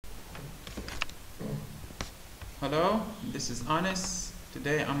Hello, this is Anis.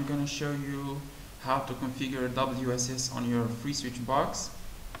 Today I'm going to show you how to configure WSS on your FreeSWITCH box.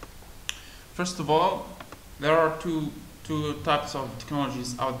 First of all, there are two types of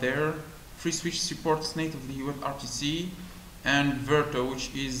technologies out there. FreeSWITCH supports natively WebRTC and Verto,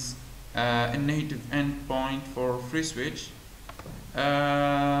 which is a native endpoint for FreeSWITCH.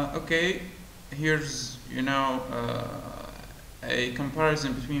 Okay, here's a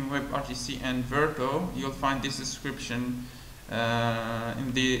comparison between WebRTC and Verto. You'll find this description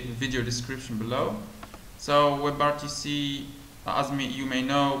in the video description below. So WebRTC, as you may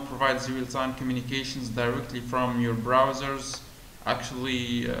know, provides real-time communications directly from your browsers.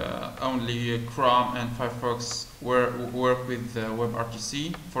 Actually, only Chrome and Firefox work with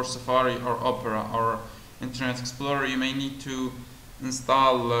WebRTC. For Safari or Opera or Internet Explorer, you may need to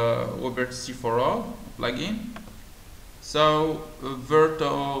install WebRTC for All plugin. So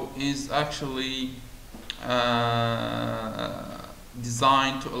Verto is actually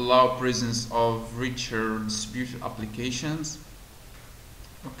designed to allow presence of richer distributed applications.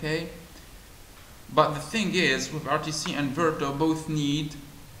 Okay, but the thing is, with RTC and Verto both need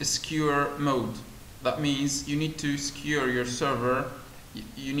a secure mode. That means you need to secure your server.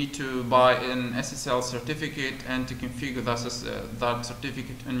 You need to buy an SSL certificate and to configure that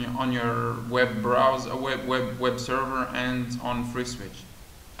certificate on your web browser, web server, and on FreeSWITCH.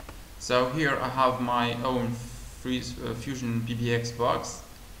 So here I have my own Fusion PBX box.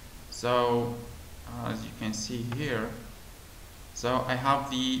 So as you can see here, so I have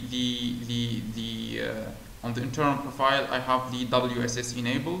on the internal profile I have the WSS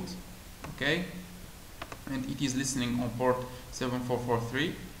enabled. Okay, and it is listening on port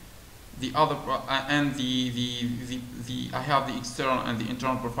 7443. The other and I have the external and the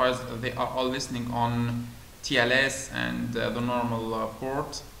internal profiles. They are all listening on TLS and the normal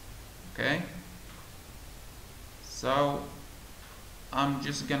port. Okay, so I'm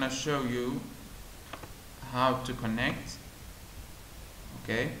just gonna show you how to connect.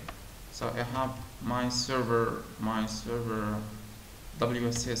 Okay, so I have my server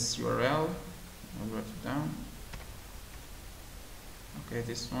WSS URL. I'll write it down. Okay,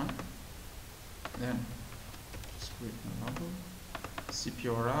 this one. Then just create a label.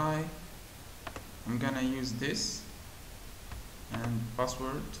 CPRI. I'm gonna use this and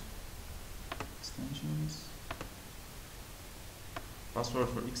password extensions. Password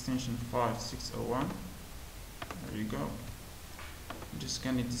for extension 5601. There you go. I'm just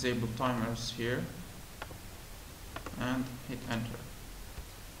gonna disable timers here and hit enter.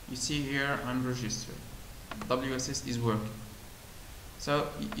 You see here I'm registered. WSS is working. So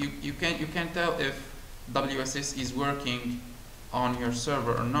you can tell if WSS is working on your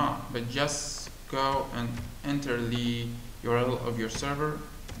server or not, but just go and enter the URL of your server,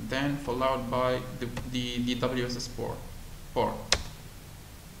 then followed by the WSS port.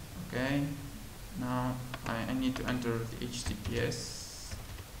 Okay, now I need to enter the HTTPS.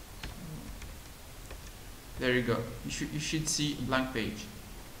 There you go. You should see a blank page.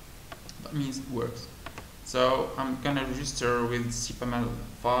 That means it works. So I'm gonna register with cpml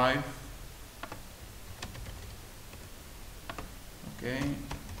 5. Okay.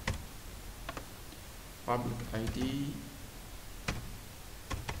 Public ID.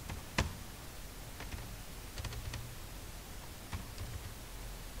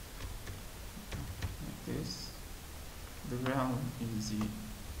 Like this. The realm is the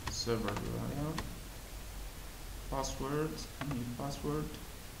server URL. Password. I need password.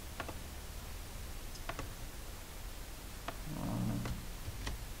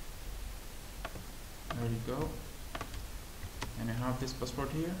 There you go, and I have this password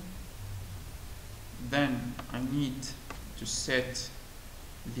here. Then I need to set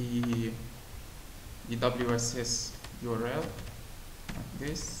the WSS URL like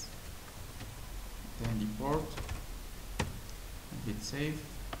this, then the port, and hit save,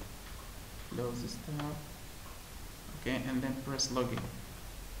 close this tab. Okay, and then press login.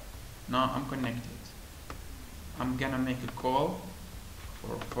 Now I'm connected. I'm gonna make a call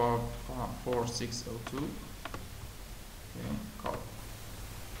for 4602. Okay, call.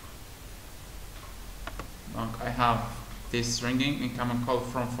 I have this ringing incoming call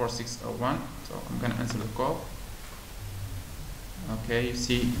from 4601, so I'm gonna answer the call. Okay, you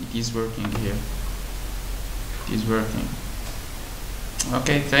see it is working here. It is working.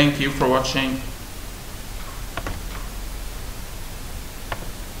 Okay, thank you for watching.